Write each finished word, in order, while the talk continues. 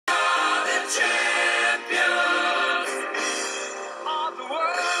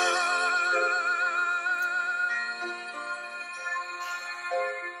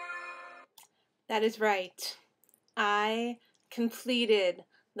That is right. I completed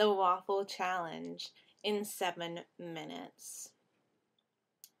the waffle challenge in 7 minutes.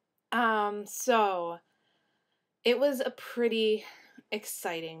 So it was a pretty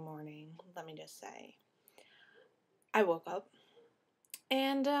exciting morning, let me just say. I woke up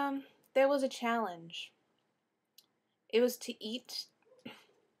and there was a challenge. It was to eat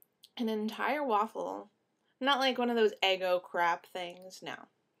an entire waffle, not like one of those Eggo crap things, no.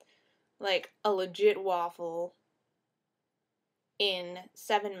 Like a legit waffle in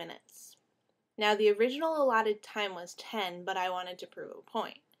 7 minutes. Now, the original allotted time was 10, but I wanted to prove a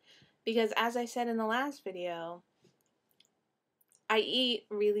point. Because as I said in the last video, I eat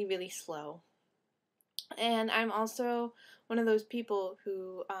really, really slow. And I'm also one of those people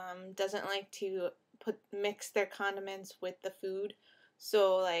who doesn't like to mix their condiments with the food.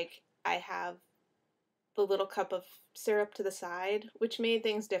 So, like, I have the little cup of syrup to the side, which made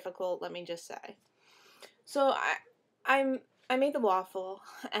things difficult, let me just say. So, I made the waffle,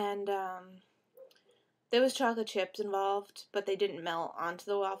 and there was chocolate chips involved, but they didn't melt onto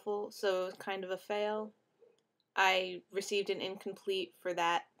the waffle, so it was kind of a fail. I received an incomplete for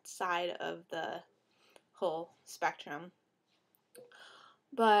that side of the whole spectrum.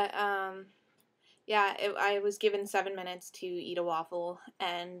 But, yeah, I was given 7 minutes to eat a waffle,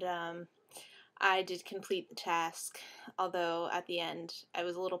 and I did complete the task, although at the end I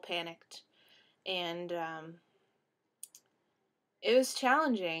was a little panicked, and it was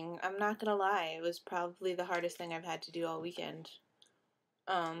challenging, I'm not gonna lie. It was probably the hardest thing I've had to do all weekend.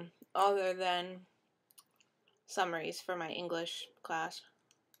 Other than summaries for my English class.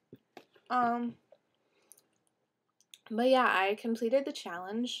 But yeah, I completed the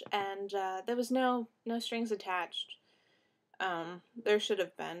challenge, and there was no strings attached. There should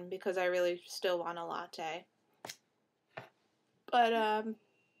have been, because I really still want a latte. But,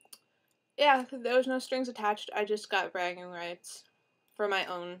 yeah, there was no strings attached. I just got bragging rights for my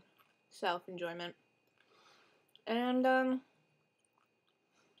own self-enjoyment. And,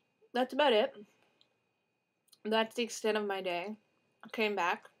 that's about it. That's the extent of my day. I came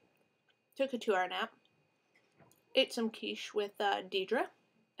back, took a 2-hour nap, ate some quiche with Deidre,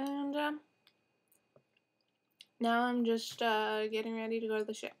 and now I'm just getting ready to go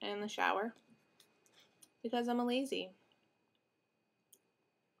to in the shower because I'm a lazy.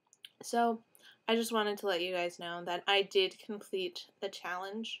 So I just wanted to let you guys know that I did complete the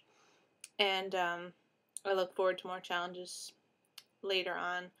challenge, and I look forward to more challenges later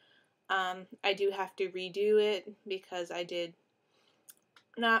on. I do have to redo it because I did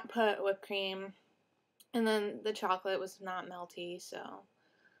not put whipped cream, and then the chocolate was not melty, so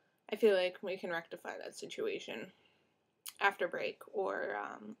I feel like we can rectify that situation after break or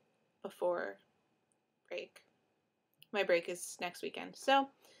before break. My break is next weekend, so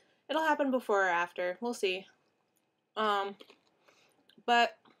it'll happen before or after. We'll see.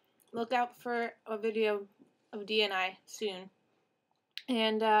 But look out for a video of D&I soon.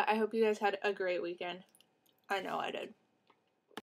 And I hope you guys had a great weekend. I know I did.